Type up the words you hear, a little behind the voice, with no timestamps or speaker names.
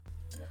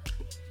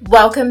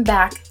Welcome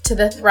back to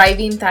the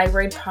Thriving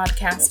Thyroid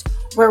Podcast,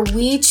 where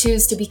we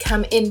choose to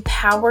become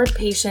empowered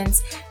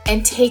patients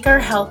and take our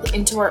health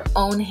into our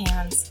own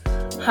hands.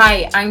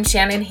 Hi, I'm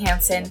Shannon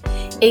Hansen,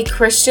 a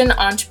Christian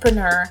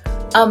entrepreneur,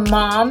 a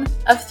mom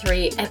of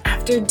 3, and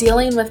after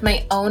dealing with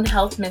my own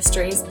health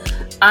mysteries,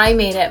 I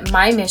made it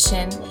my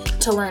mission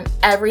to learn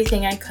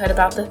everything I could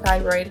about the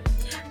thyroid.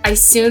 I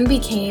soon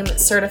became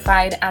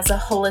certified as a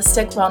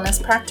holistic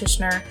wellness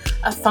practitioner,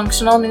 a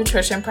functional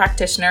nutrition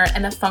practitioner,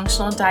 and a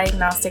functional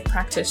diagnostic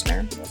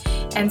practitioner,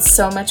 and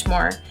so much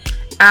more.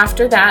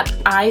 After that,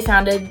 I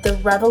founded the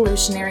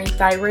revolutionary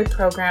thyroid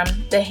program,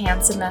 the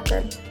Hansen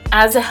Method.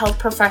 As a health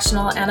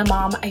professional and a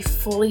mom, I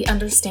fully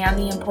understand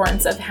the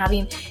importance of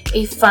having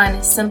a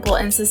fun, simple,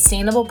 and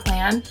sustainable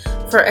plan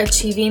for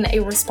achieving a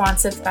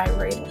responsive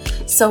thyroid.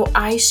 So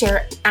I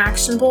share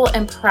actionable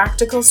and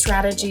practical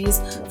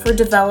strategies for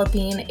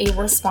developing a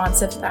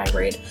responsive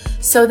thyroid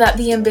so that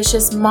the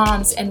ambitious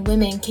moms and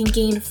women can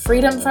gain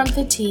freedom from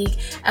fatigue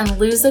and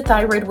lose the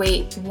thyroid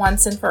weight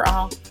once and for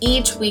all.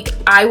 Each week,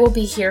 I will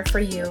be here for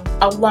you.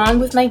 Along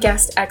with my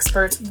guest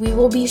experts, we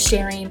will be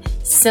sharing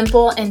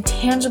simple and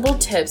tangible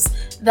tips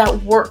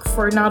that work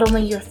for not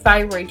only your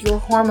thyroid, your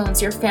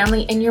hormones, your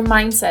family, and your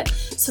mindset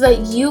so that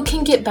you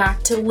can get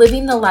back to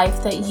living the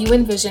life that you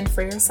envisioned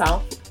for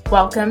yourself.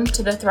 Welcome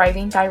to the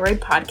Thriving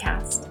Thyroid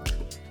Podcast.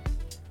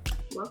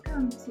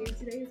 Welcome to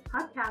today's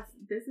podcast.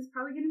 This is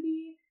probably going to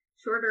be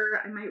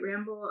shorter. I might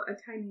ramble a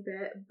tiny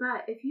bit,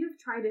 but if you've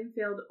tried and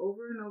failed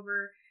over and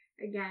over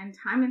again,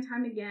 time and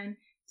time again,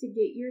 to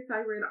get your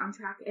thyroid on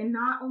track, and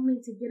not only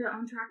to get it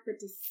on track, but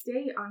to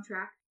stay on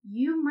track,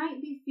 you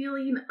might be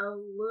feeling a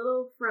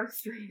little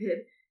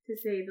frustrated, to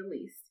say the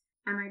least.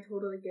 And I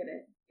totally get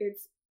it.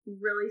 It's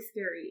really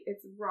scary.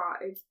 It's raw.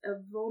 It's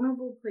a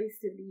vulnerable place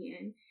to be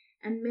in.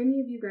 And many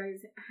of you guys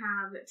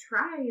have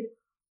tried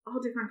all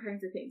different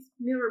kinds of things.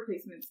 Meal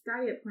replacements,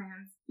 diet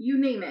plans,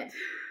 you name it.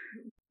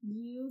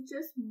 You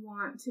just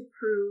want to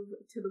prove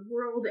to the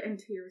world and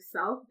to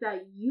yourself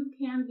that you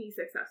can be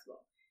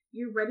successful.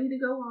 You're ready to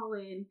go all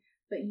in,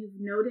 but you've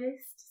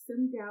noticed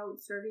some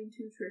doubt starting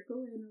to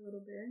trickle in a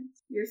little bit.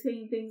 You're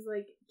saying things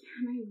like,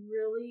 can I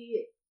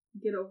really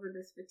get over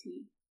this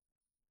fatigue?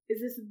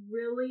 Is this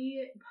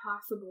really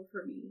possible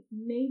for me?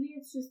 Maybe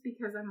it's just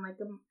because I'm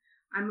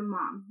a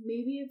mom.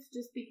 Maybe it's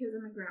just because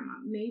I'm a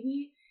grandma.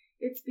 Maybe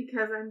it's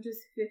because I'm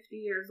just 50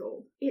 years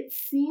old. It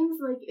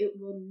seems like it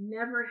will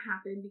never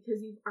happen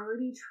because you've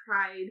already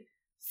tried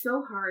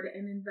so hard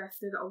and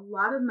invested a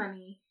lot of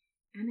money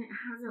and it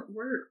hasn't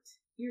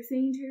worked. You're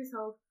saying to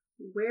yourself,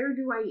 where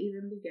do I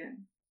even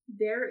begin?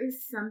 There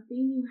is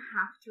something you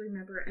have to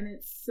remember, and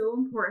it's so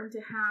important to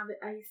have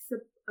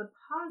a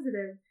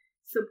positive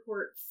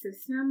support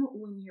system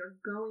when you're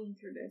going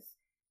through this.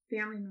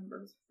 Family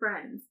members,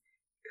 friends,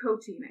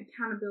 coaching,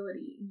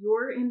 accountability.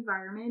 Your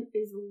environment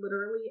is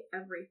literally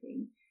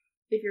everything.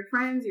 If your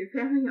friends, your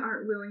family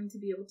aren't willing to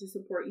be able to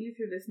support you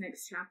through this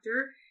next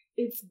chapter,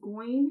 it's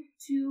going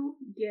to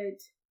get,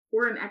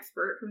 or an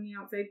expert from the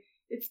outside,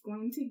 it's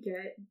going to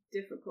get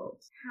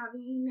difficult.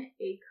 Having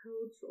a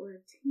coach or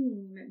a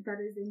team that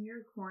is in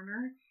your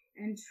corner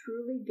and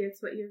truly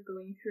gets what you're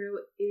going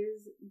through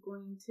is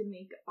going to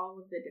make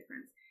all of the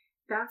difference.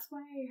 That's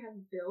why I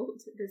have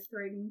built this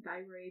Thriving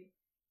Thyroid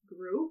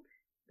group,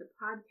 the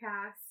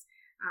podcast,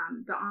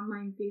 the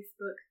online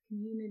Facebook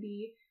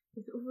community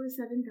with over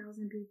 7,000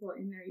 people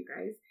in there, you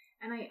guys.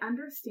 And I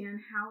understand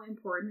how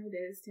important it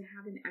is to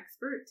have an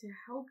expert to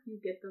help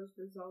you get those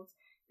results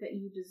that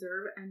you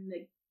deserve and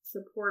the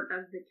support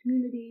of the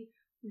community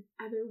with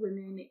other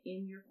women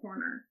in your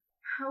corner,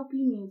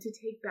 helping you to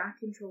take back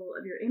control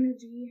of your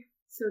energy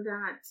so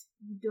that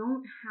you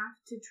don't have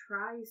to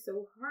try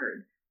so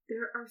hard.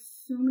 There are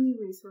so many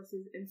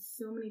resources and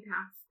so many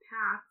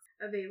paths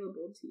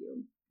available to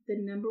you. The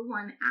number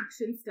one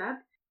action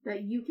step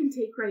that you can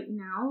take right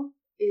now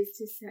is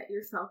to set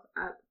yourself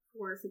up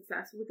for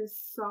success with a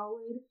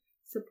solid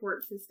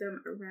support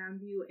system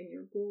around you and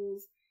your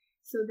goals,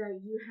 so that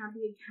you have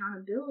the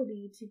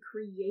accountability to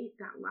create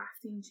that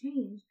lasting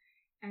change.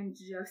 And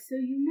just so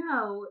you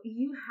know,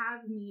 you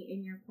have me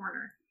in your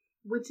corner,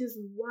 which is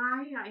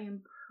why I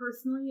am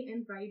personally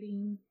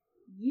inviting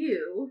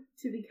you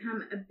to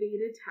become a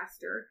beta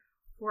tester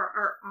for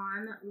our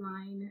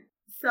online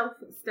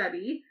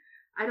self-study.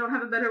 I don't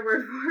have a better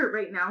word for it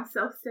right now,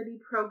 self-study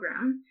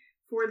program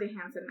for the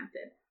Hansen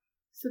Method,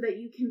 so that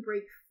you can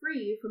break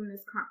free from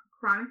this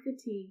chronic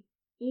fatigue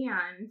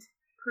and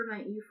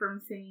prevent you from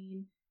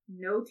saying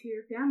no to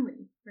your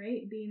family,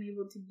 right? Being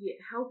able to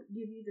help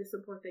give you the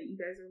support that you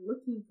guys are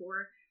looking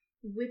for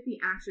with the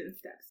action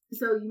steps.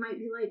 So you might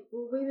be like,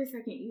 well, wait a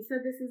second, you said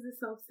this is a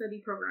self-study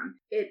program.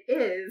 It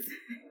is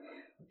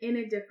in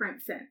a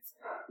different sense.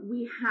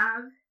 We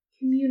have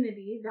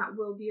community that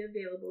will be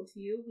available to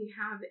you. We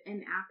have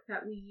an app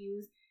that we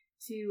use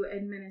to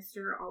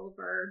administer all of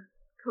our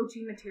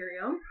coaching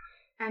material,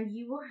 and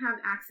you will have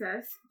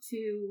access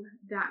to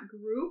that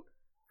group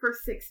for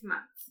 6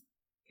 months,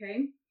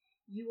 okay?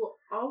 You will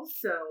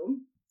also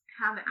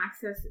have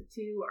access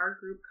to our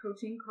group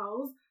coaching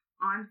calls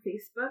on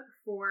Facebook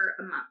for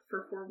a month,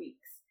 for 4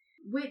 weeks,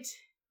 which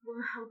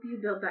will help you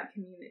build that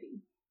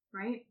community,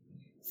 right?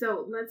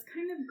 So let's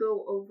kind of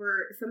go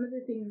over some of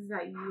the things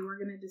that you are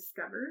going to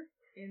discover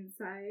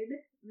inside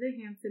the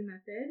Hansen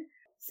method.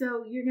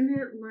 So you're going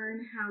to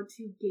learn how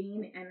to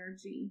gain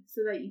energy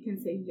so that you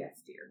can say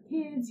yes to your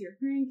kids, your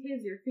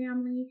grandkids, your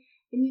family,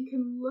 and you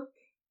can look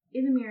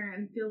in the mirror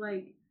and feel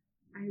like,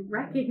 I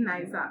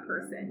recognize that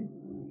person.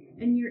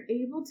 And you're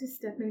able to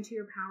step into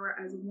your power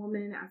as a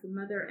woman, as a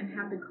mother, and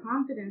have the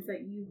confidence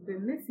that you've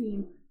been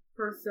missing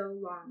for so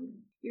long.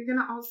 You're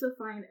going to also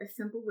find a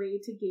simple way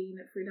to gain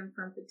freedom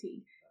from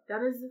fatigue.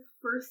 That is the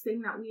first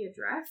thing that we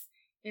address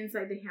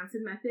inside the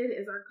Hansen method,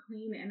 is our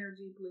clean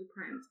energy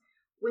blueprint,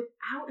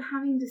 without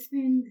having to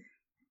spend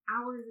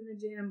hours in the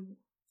gym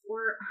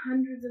or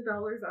hundreds of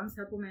dollars on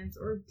supplements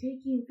or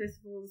taking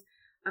fistfuls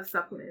of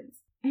supplements.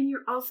 And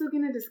you're also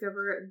going to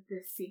discover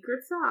the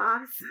secret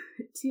sauce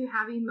to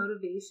having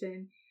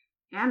motivation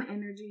and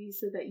energy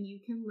so that you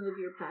can live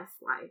your best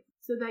life,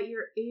 so that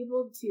you're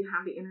able to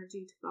have the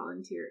energy to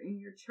volunteer in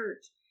your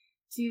church,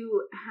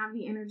 to have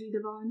the energy to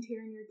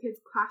volunteer in your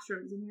kids'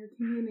 classrooms, in your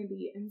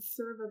community, and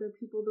serve other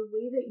people the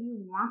way that you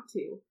want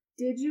to.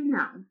 Did you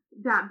know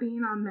that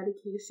being on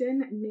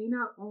medication it may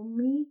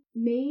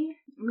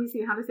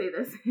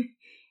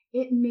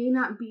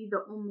not be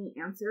the only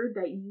answer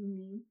that you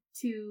need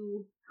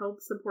to help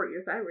support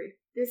your thyroid.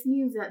 This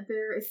means that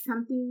there is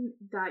something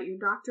that your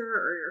doctor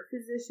or your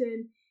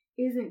physician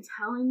isn't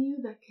telling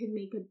you that could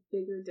make a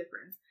bigger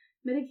difference.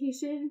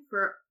 Medication,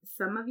 for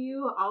some of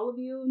you, all of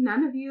you,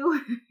 none of you,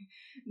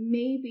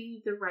 may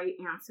be the right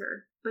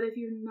answer. But if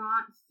you're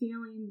not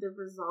feeling the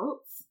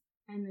results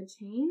and the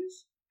change,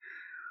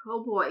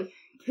 oh boy,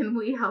 can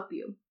we help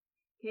you?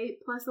 Okay,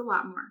 plus a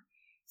lot more.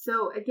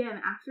 So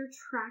again, after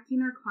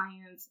tracking our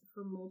clients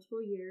for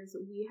multiple years,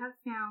 we have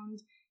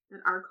found that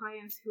our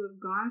clients who have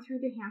gone through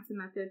the Hansen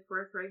method for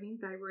a thriving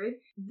thyroid,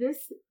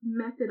 this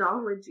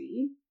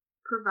methodology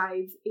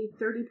provides a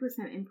 30%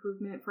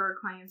 improvement for our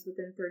clients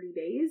within 30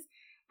 days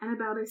and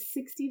about a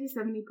 60 to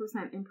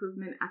 70%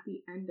 improvement at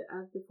the end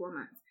of the 4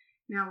 months.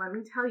 Now, let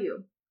me tell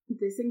you,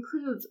 this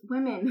includes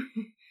women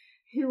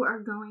who are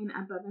going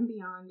above and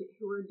beyond,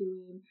 who are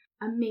doing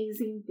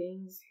amazing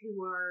things,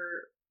 who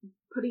are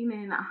putting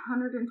in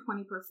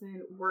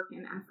 120% work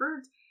and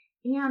effort,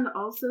 and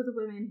also the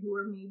women who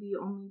are maybe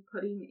only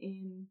putting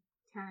in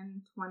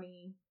 10,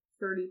 20,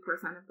 30%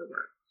 of the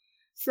work.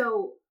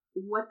 So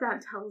what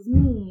that tells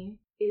me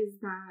is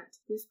that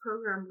this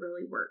program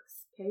really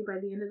works, okay? By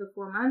the end of the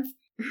 4 months,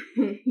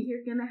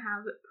 you're going to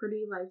have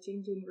pretty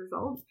life-changing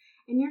results,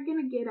 and you're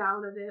going to get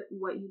out of it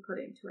what you put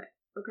into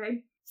it,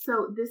 okay?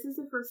 So this is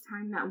the first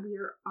time that we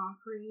are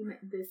offering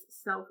this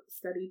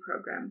self-study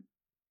program,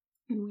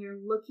 and we are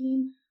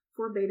looking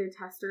for beta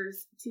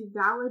testers to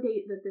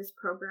validate that this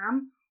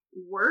program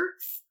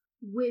works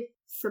with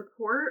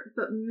support,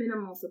 but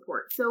minimal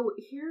support. So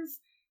here's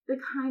the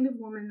kind of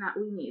woman that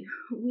we need.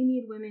 We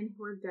need women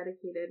who are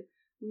dedicated.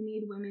 We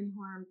need women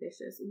who are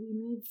ambitious. We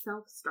need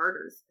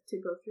self-starters to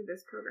go through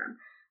this program.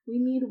 We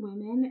need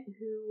women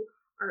who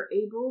are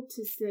able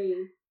to say,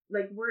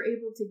 like, we're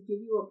able to give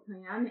you a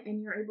plan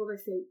and you're able to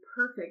say,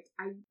 perfect.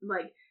 I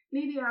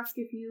maybe ask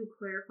a few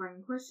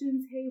clarifying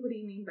questions. Hey, what do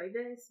you mean by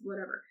this?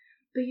 Whatever.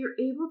 But you're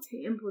able to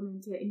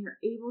implement it and you're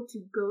able to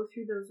go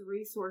through those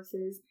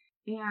resources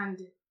and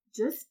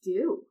just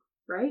do,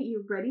 right?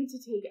 You're ready to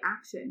take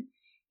action.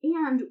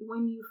 And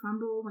when you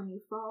fumble, when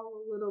you fall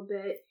a little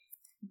bit,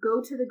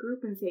 go to the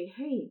group and say,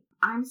 hey,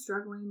 I'm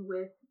struggling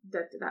with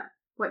da-da-da.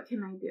 What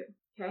can I do?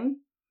 Okay?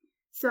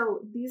 So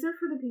these are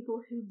for the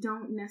people who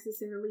don't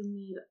necessarily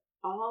need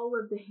all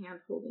of the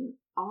hand-holding,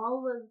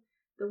 all of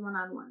the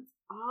one-on-ones,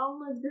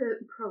 all of the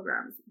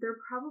programs. They're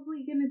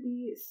probably going to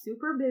be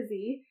super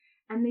busy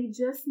and they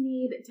just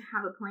need to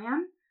have a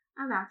plan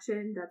of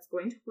action that's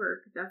going to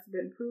work, that's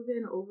been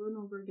proven over and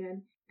over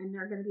again, and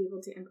they're going to be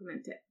able to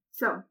implement it.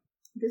 So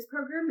this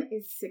program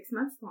is 6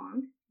 months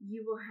long.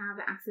 You will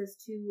have access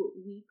to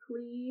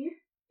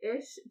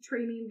weekly-ish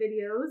training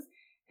videos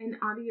and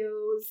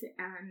audios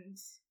and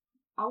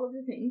all of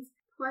the things,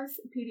 plus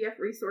PDF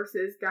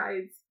resources,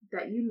 guides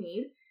that you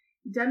need,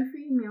 done for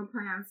you meal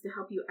plans to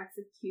help you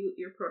execute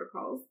your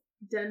protocols,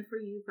 done for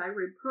you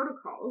thyroid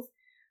protocols,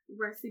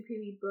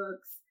 recipe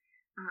books,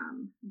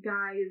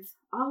 guides,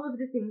 all of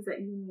the things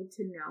that you need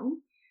to know.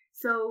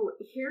 So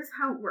here's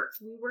how it works.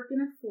 We work in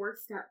a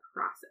 4-step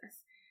process.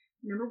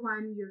 Number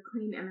 1, your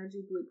clean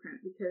energy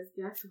blueprint, because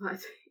guess what?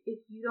 If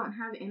you don't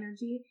have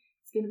energy,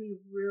 it's going to be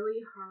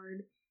really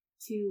hard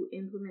to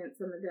implement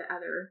some of the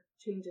other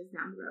changes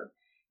down the road.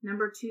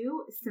 Number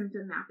 2,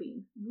 symptom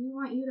mapping. We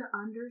want you to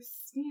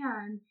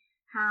understand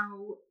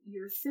how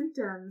your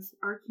symptoms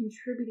are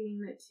contributing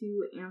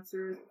to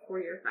answers for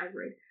your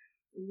thyroid.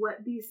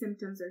 What these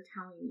symptoms are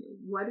telling you,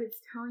 what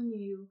it's telling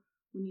you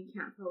when you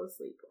can't fall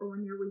asleep, or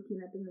when you're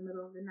waking up in the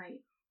middle of the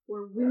night,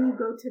 or when you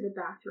go to the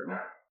bathroom,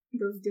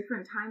 those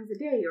different times a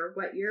day, or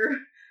what your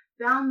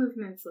bowel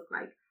movements look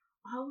like.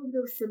 All of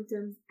those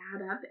symptoms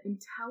add up and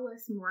tell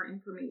us more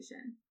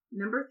information.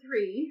 Number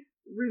 3,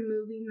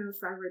 removing those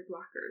thyroid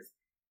blockers.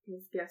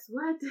 Because guess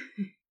what?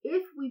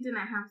 If we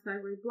didn't have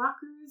thyroid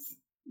blockers,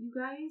 you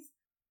guys,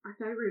 our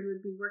thyroid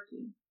would be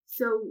working.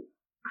 So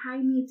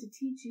I need to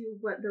teach you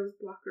what those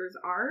blockers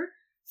are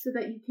so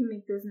that you can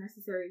make those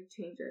necessary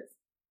changes.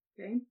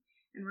 Okay?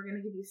 And we're going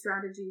to give you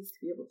strategies to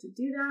be able to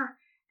do that.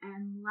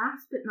 And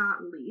last but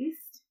not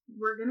least,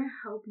 we're going to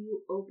help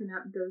you open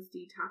up those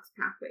detox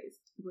pathways.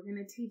 We're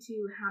going to teach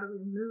you how to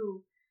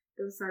remove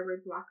those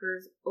thyroid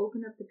blockers,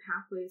 open up the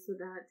pathways so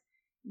that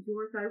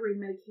your thyroid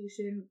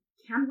medication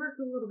can work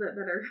a little bit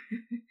better,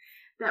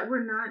 that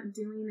we're not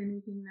doing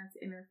anything that's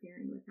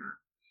interfering with that.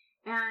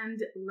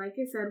 And like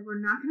I said, we're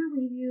not going to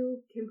leave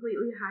you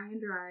completely high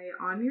and dry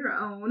on your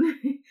own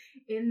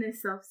in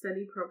this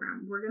self-study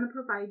program. We're going to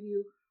provide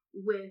you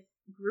with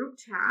group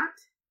chat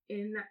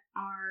in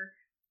our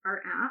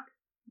app.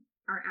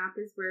 Our app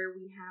is where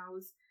we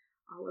house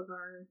all of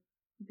our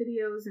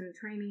videos and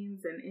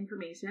trainings and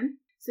information.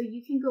 So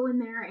you can go in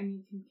there and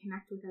you can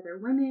connect with other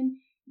women.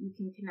 You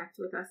can connect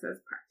with us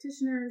as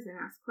practitioners and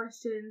ask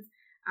questions.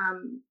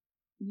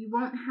 You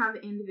won't have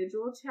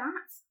individual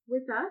chats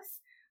with us,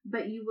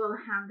 but you will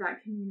have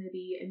that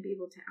community and be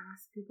able to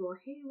ask people,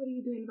 hey, what are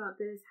you doing about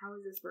this? How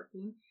is this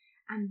working?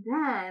 And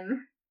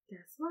then,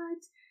 guess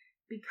what?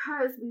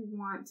 Because we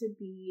want to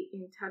be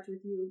in touch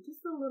with you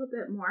just a little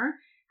bit more,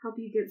 help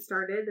you get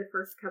started the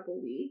first couple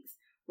weeks,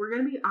 we're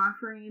going to be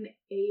offering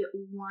a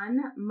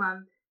 1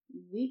 month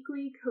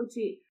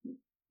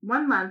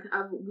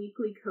of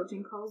weekly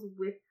coaching calls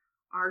with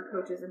our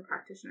coaches and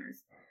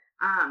practitioners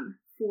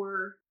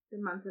for the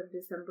month of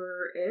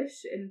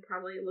December-ish and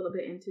probably a little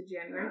bit into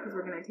January because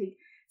we're going to take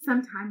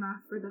some time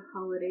off for the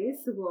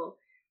holidays. So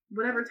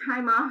whatever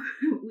time off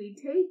we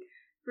take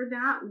for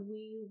that,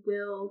 we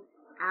will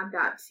add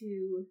that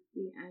to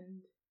the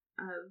end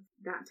of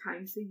that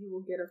time. So you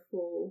will get a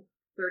full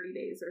 30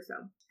 days or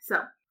so.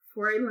 So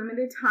for a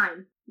limited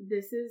time,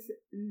 this is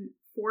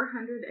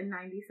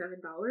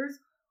 $497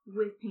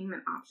 with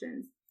payment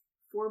options.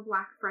 For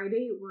Black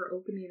Friday, we're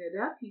opening it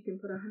up. You can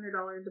put a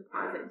 $100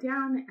 deposit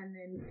down and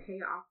then pay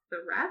off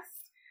the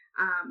rest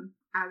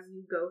as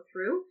you go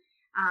through.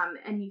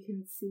 And you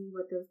can see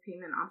what those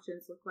payment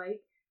options look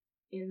like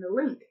in the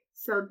link.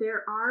 So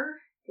there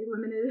are a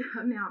limited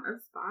amount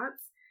of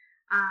spots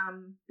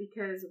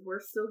because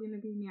we're still going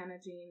to be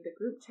managing the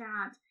group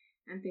chat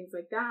and things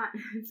like that.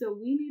 And so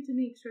we need to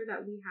make sure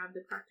that we have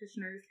the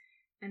practitioners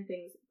and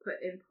things put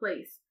in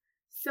place.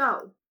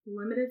 So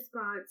limited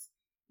spots,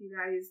 you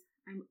guys.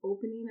 I'm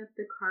opening up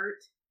the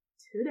cart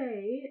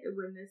today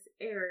when this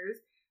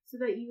airs so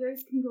that you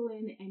guys can go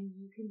in and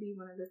you can be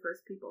one of the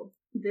first people.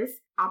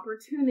 This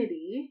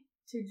opportunity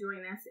to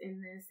join us in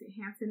this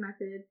Hansen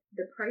method,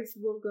 the price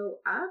will go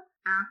up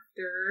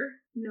after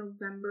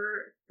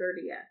November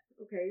 30th.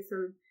 Okay,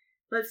 so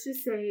let's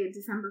just say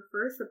December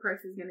 1st, the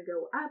price is going to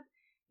go up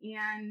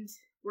and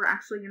we're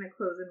actually going to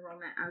close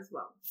enrollment as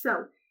well.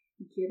 So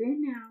get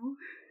in now.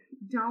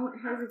 Don't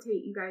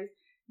hesitate, you guys.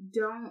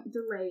 Don't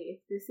delay.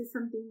 If this is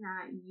something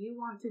that you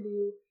want to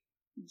do,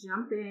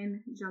 jump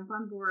in, jump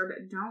on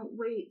board. Don't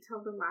wait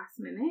till the last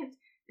minute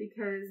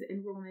because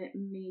enrollment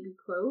may be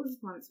closed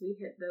once we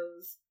hit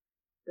those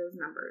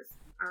numbers.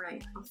 All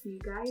right, I'll see you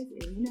guys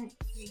in the next.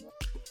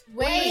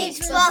 Wait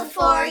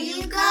before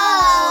you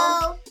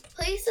go!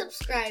 Please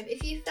subscribe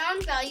if you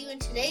found value in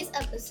today's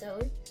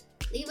episode.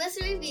 Leave us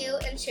a review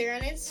and share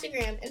on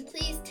Instagram, and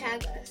please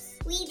tag us.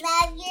 We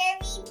love your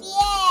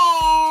review!